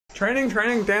Training,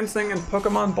 dancing, and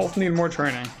Pokemon both need more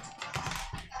training.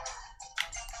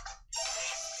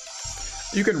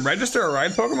 You can register a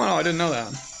ride Pokemon? Oh, I didn't know that.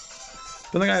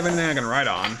 Don't think I have anything I can ride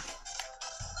on.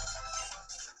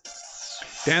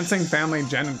 Dancing, Family,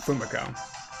 Gen, and Fumiko.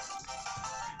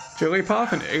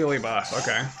 Jigglypuff and Igglybuff,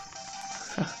 okay.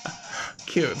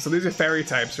 Cute. So these are fairy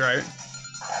types, right?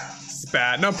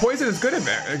 Spat. No, poison is good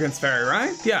against fairy,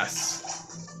 right? Yes.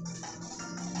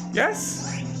 Yes?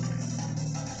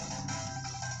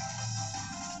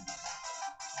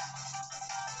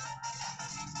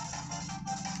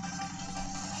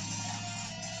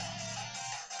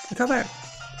 I thought that.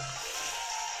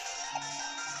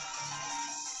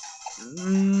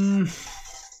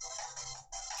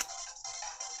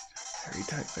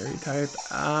 Fairy type.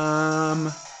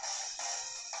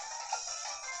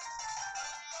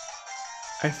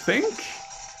 I think.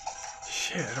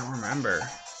 Shit, I don't remember.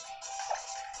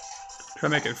 Try to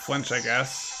make it flinch, I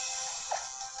guess.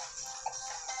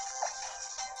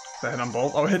 Does that hit on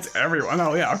both? Oh, it hits everyone.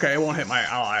 Oh, yeah, okay, it won't hit my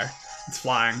ally. It's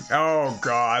flying. Oh,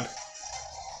 God.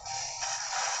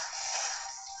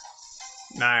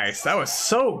 Nice. That was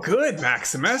so good,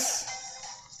 Maximus.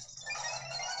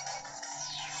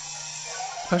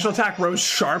 Special attack rose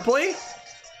sharply?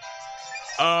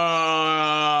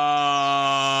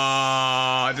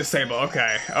 Disable.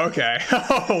 Okay. Okay.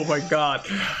 Oh, my God.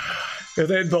 If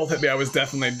they had both hit me, I was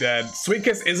definitely dead. Sweet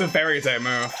Kiss is a fairy type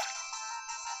move.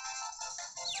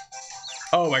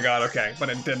 Oh my God, okay. But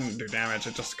it didn't do damage,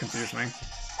 it just confused me.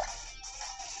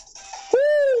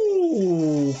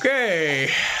 Woo! Okay.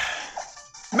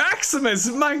 Maximus,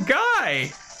 my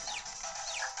guy!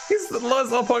 He's the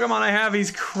lowest level Pokemon I have,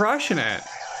 he's crushing it.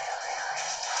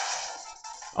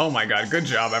 Oh my God, good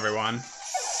job, everyone.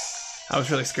 I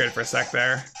was really scared for a sec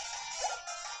there.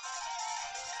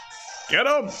 Get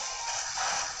him!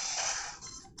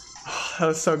 Oh, that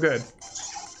was so good.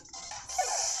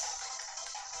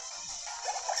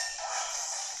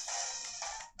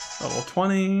 Level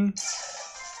 20.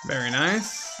 Very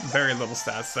nice. Very little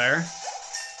stats there.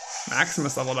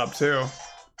 Maximus leveled up too.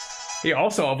 He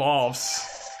also evolves.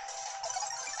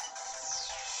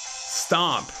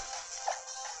 Stomp.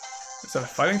 Is that a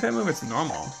fighting type move? It's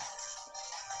normal.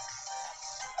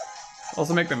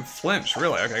 Also make them flinch,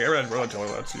 really? Okay, get rid of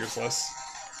Rotola, that's useless.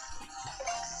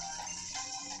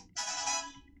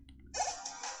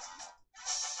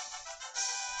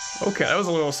 Okay, that was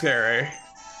a little scary.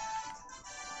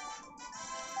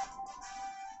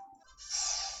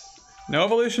 No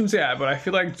evolutions yet, but I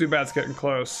feel like Zubat's getting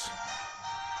close.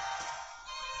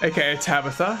 AKA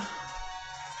Tabitha.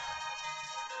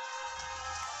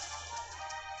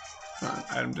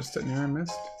 Item just sitting here I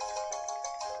missed.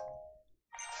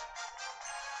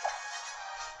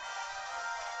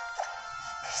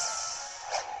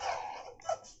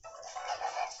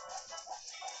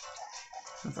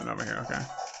 Nothing over here, okay.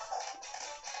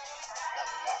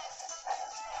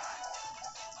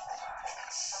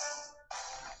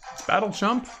 It's Battle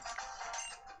Chump.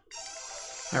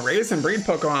 I raise and breed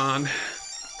Pokemon.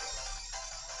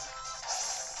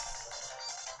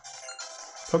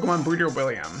 Pokemon Breeder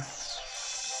William.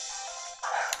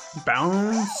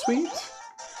 Bound Sweet?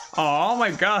 Oh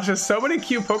my gosh, there's so many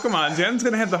cute Pokemon. Jen's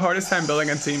gonna have the hardest time building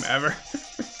a team ever.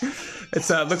 It's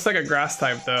looks like a grass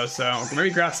type though, so maybe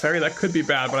Grass Fairy, that could be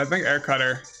bad, but I think Air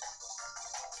Cutter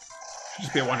should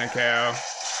just be a one-hit KO.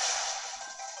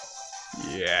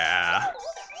 Yeah.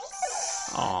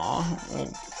 Aw. Well,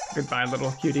 goodbye,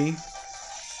 little cutie.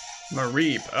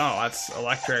 Mareep. Oh, that's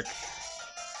electric.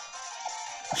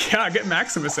 Yeah, get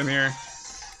Maximus in here.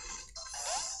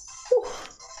 Whew.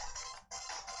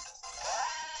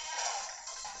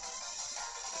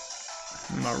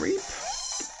 Mareep.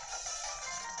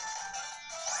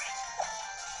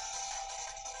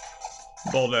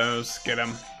 Bulldoze, get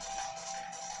him.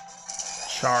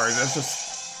 Charge, that's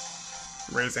just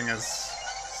raising his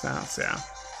stats, yeah.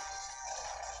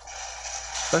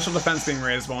 Special defense being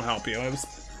raised won't help you. It was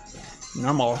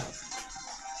normal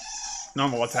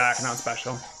attack, not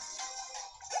special.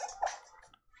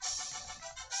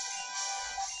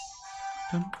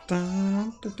 Dun,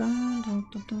 dun, dun, dun, dun,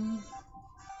 dun, dun.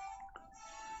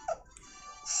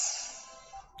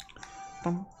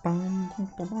 Bum, bum, bum,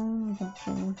 bum, bum,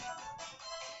 bum.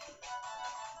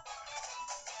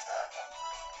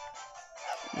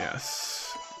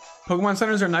 Yes. Pokemon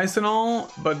centers are nice and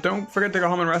all, but don't forget to go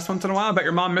home and rest once in a while. I bet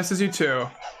your mom misses you too.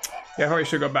 Yeah, I probably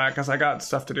should go back because I got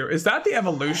stuff to do. Is that the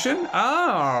evolution?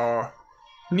 Oh.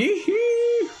 Neehee.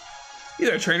 You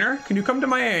there, trainer? Can you come to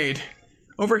my aid?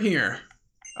 Over here.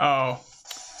 Oh.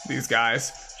 These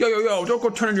guys. Yo, yo, yo, don't go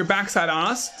turning your backside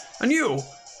on us. And you.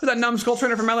 Who's that numbskull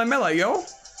trainer from Melee Melee, yo?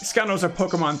 Scoundrels are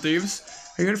Pokemon thieves.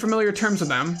 Are you in familiar terms with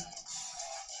them?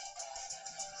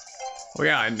 Oh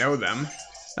yeah, I know them.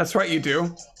 That's right, you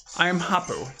do. I am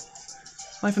Hapu.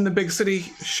 Life in the big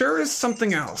city sure is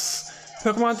something else.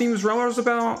 Pokemon thieves roam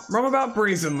about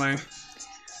brazenly.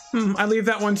 I leave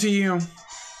that one to you.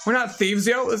 We're not thieves,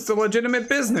 yo. It's a legitimate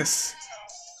business.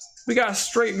 We got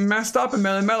straight messed up and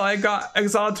Melee got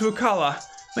exiled to Akala.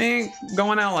 We ain't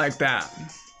going out like that.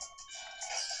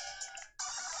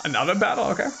 Another battle?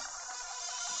 Okay.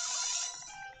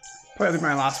 Probably I think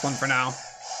my last one for now.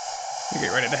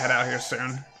 Get ready to head out here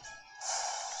soon.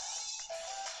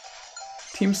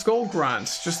 Team Skull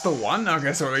Grunt. Just the one?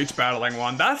 Okay, so we're each battling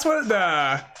one. That's what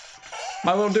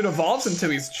my little dude evolves into.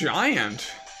 He's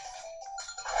giant.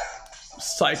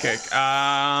 Psychic.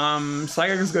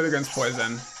 Psychic is good against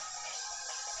poison.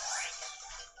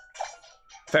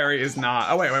 Fairy is not.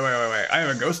 Oh, wait. I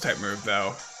have a ghost type move,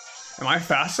 though. Am I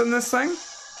faster than this thing?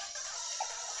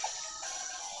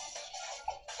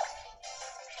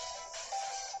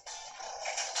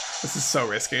 This is so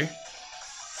risky.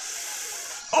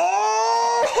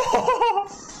 Oh!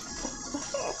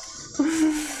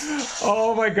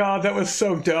 Oh my god, that was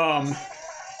so dumb.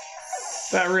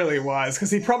 That really was,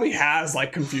 because he probably has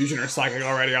like Confusion or Psychic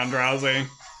already on Drowsy.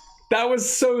 That was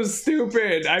so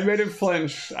stupid. I made him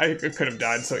flinch. I could have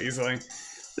died so easily.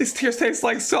 These tears taste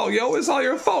like salt, yo. It's all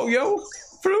your fault, yo.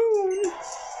 Floon.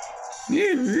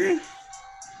 Yeah.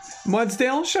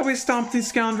 Mudsdale, shall we stomp these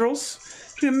scoundrels?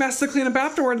 Be a mess to clean up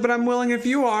afterwards, but I'm willing if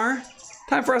you are.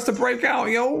 Time for us to break out,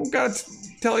 yo. Gotta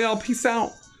tell y'all peace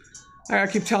out. I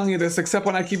gotta keep telling you this, except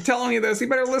when I keep telling you this, you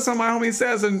better listen to what my homie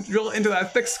says and drill into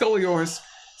that thick skull of yours.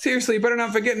 Seriously, you better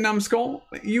not forget, numbskull.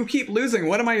 You keep losing.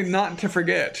 What am I not to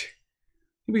forget?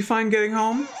 You'll be fine getting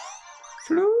home.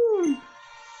 Floon.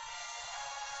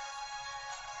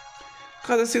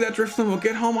 Glad to see that Drifloon will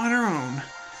get home on her own.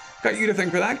 Got you to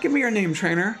thank for that. Give me your name,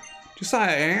 trainer.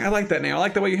 Josiah, eh? I like that name. I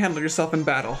like the way you handle yourself in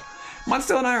battle.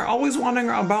 Mudsdale and I are always wandering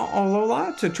about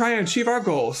Alola to try and achieve our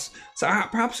goals. So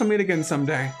perhaps we'll meet again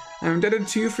someday. I'm indebted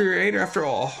to you for your aid after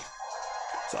all.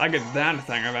 So I get that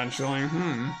thing eventually.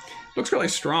 Looks really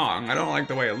strong. I don't like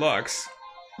the way it looks.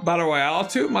 Battle Royale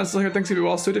too? Mudsdale here thinks you'd be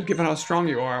well suited given how strong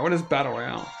you are. What is Battle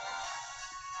Royale?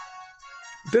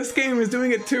 This game is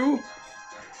doing it too?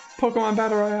 Pokemon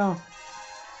Battle Royale.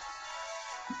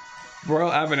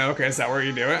 Royal Avenue. Okay, is that where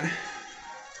you do it?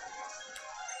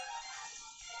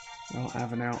 Royal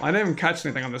Avenue. I didn't even catch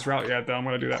anything on this route yet, though. I'm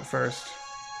gonna do that first.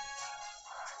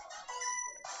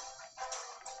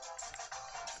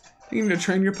 I think you need to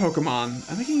train your Pokemon.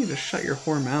 I think you need to shut your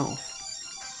whore mouth.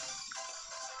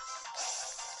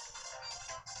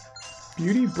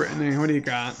 Beauty Brittany, what do you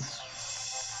got?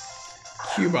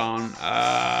 Cubone.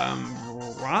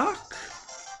 Rock?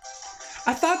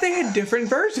 I thought they had different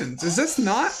versions. Is this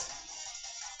not?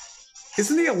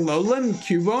 Isn't the Alolan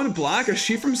Cubone black? Is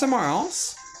she from somewhere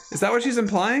else? Is that what she's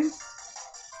implying?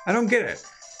 I don't get it.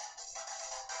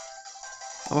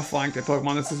 I'm a flying type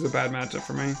Pokemon. This is a bad matchup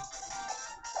for me.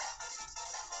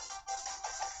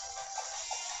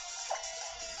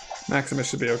 Maximus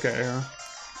should be okay here.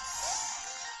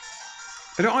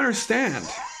 I don't understand.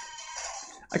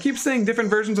 I keep saying different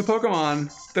versions of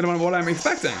Pokemon than what I'm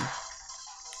expecting.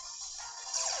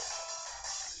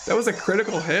 That was a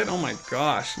critical hit? Oh my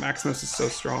gosh, Maximus is so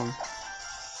strong.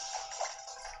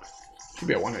 Should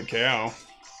be a one-hit KO.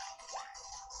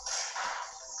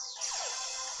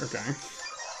 Okay.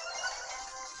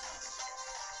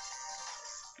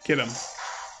 Get him.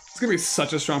 It's gonna be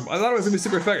such a strong. I thought it was gonna be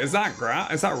super effective. Is that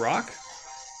Is that rock?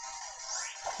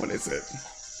 What is it?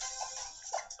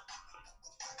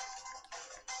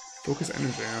 Focus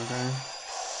energy. Okay.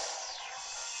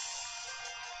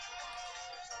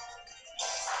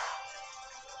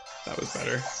 That was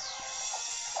better.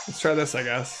 Let's try this, I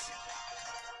guess.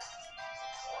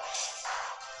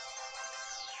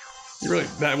 You really,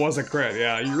 that was a crit,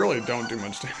 yeah. You really don't do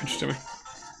much damage to me.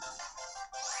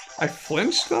 I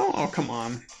flinched though? Oh, come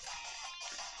on.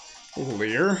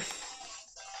 Leer?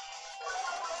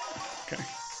 Okay.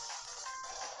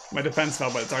 My defense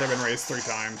fell, but it's already been raised 3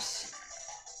 times.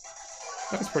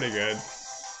 That was pretty good.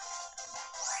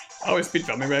 Oh, his speed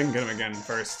fell. Maybe I can get him again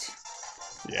first.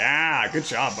 Yeah, good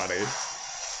job, buddy.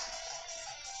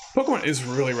 Pokemon is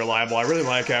really reliable. I really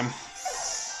like him.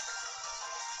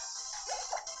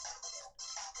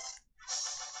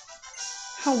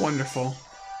 How wonderful.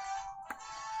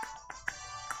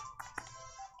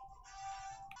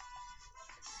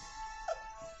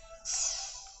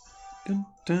 Dun,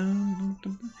 dun, dun,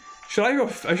 dun. Should I go? I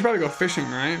should probably go fishing,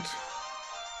 right?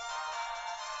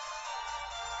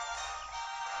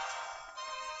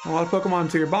 A lot of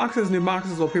Pokemon to your boxes. New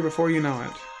boxes will appear before you know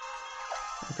it.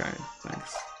 Okay,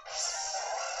 thanks.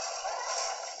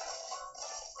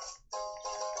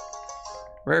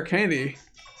 Rare candy.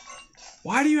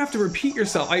 Why do you have to repeat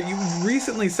yourself? You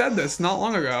recently said this not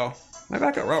long ago. Am I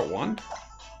back at Route 1?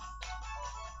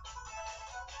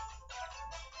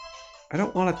 I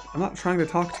don't want to... I'm not trying to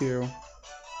talk to you.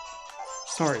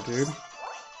 Sorry, dude.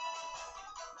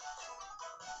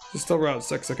 It's still Route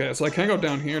 6. Okay, so I can't go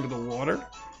down here into the water?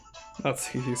 That's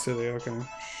Hee City. Okay,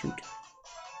 shoot.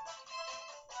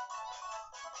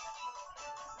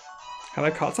 Have I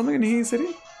caught something in Hee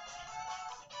City?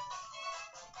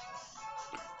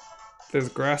 There's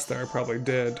grass there, I probably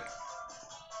did.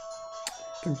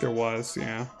 I think there was,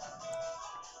 yeah.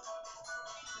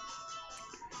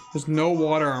 There's no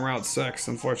water on Route 6,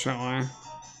 unfortunately.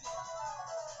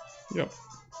 Yep.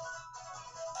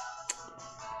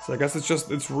 So I guess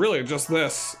it's really just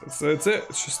this. It's it.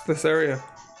 It's just this area.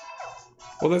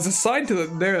 Well, there's a side to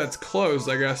there that's closed,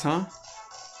 I guess, huh?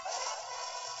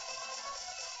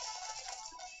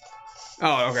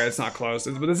 Oh, okay, it's not closed.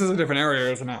 But this is a different area,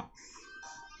 isn't it?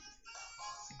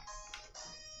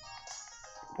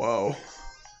 Whoa.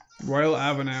 Royal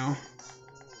Avenue.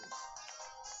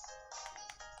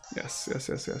 Yes.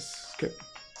 Skip.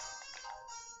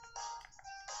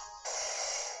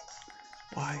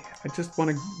 Why? I just want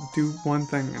to do one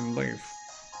thing and leave.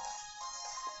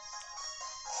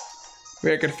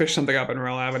 Maybe I could fish something up in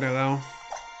Royal Avenue, though.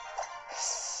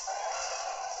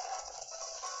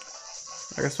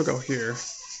 I guess we'll go here.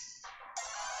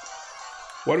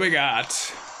 What do we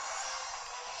got?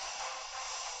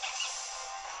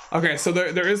 Okay, so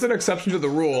there is an exception to the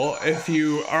rule. If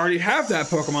you already have that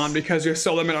Pokemon, because you're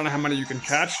so limited on how many you can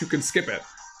catch, you can skip it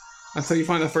until you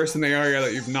find the first in the area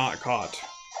that you've not caught.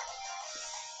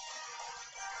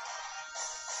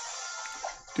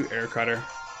 Do Air Cutter.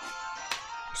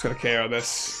 Just gotta KO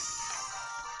this.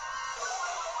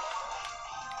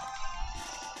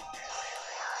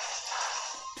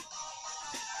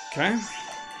 Okay.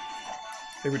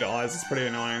 Baby Doll Eyes is pretty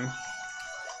annoying.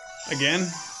 Again?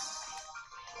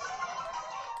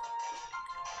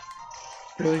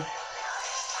 Really?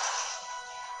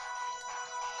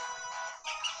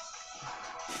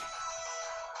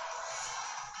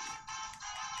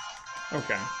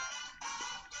 Okay.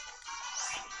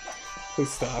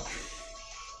 Please stop.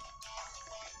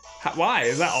 Why?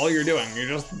 Is that all you're doing? You're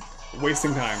just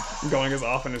wasting time, going as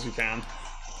often as you can.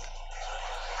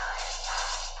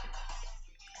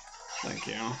 Thank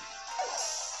you.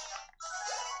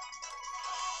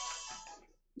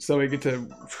 So we get to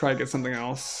try to get something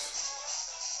else.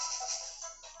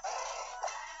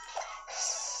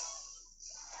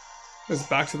 It's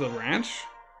back to the ranch?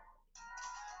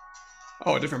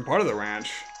 Oh, a different part of the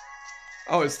ranch.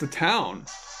 Oh, it's the town.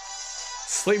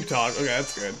 Sleep Talk. Okay,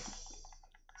 that's good.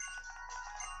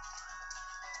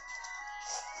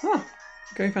 Huh.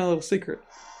 Okay, found a little secret.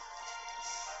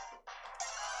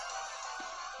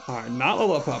 Alright, not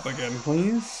Lillipup again,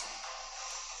 please.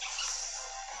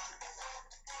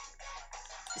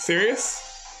 Serious?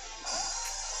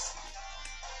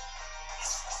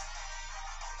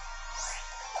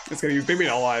 It's gonna use Baby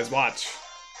Doll Eyes, watch.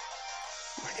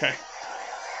 Okay.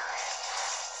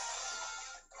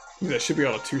 Maybe I should be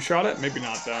able to two-shot it? Maybe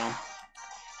not, though.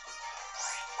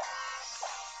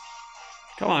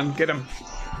 Come on, get him.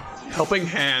 Helping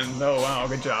hand. Oh, wow,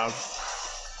 good job.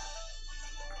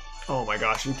 Oh my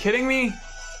gosh, are you kidding me?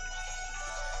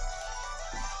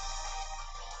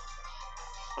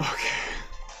 Okay.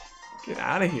 Get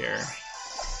out of here.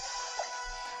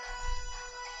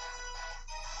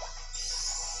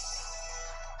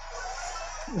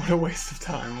 What a waste of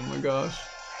time, oh my gosh.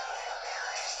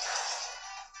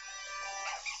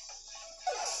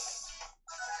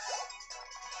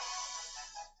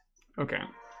 Okay.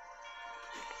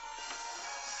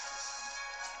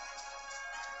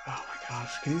 Oh my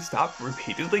gosh, can you stop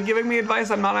repeatedly giving me advice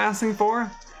I'm not asking for?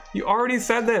 You already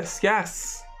said this,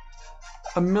 yes.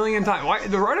 A million times. Why?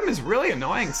 The Rotom is really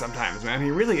annoying sometimes, man.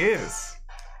 He really is.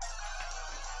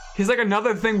 He's like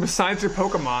another thing besides your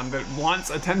Pokemon that wants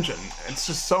attention. It's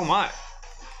just so much.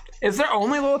 Is there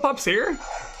only Lillipups here?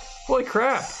 Holy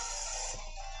crap.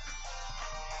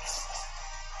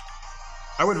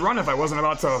 I would run if I wasn't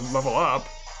about to level up.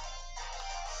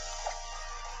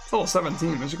 It's level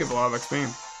 17. This should give a lot of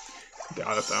XP.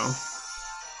 Doubt it though.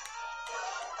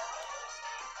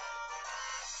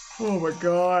 Oh my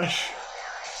gosh.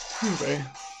 Eevee.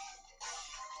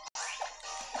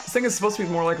 This thing is supposed to be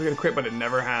more likely to crit, but it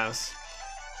never has.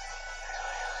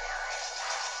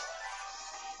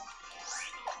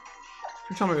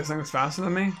 You're telling me this thing is faster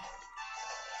than me?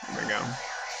 There we go.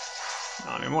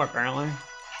 Not anymore, apparently.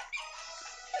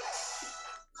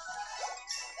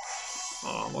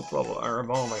 Oh. What's level or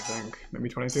evolve? I think maybe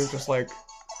 22, just like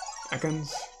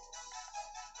Ekans.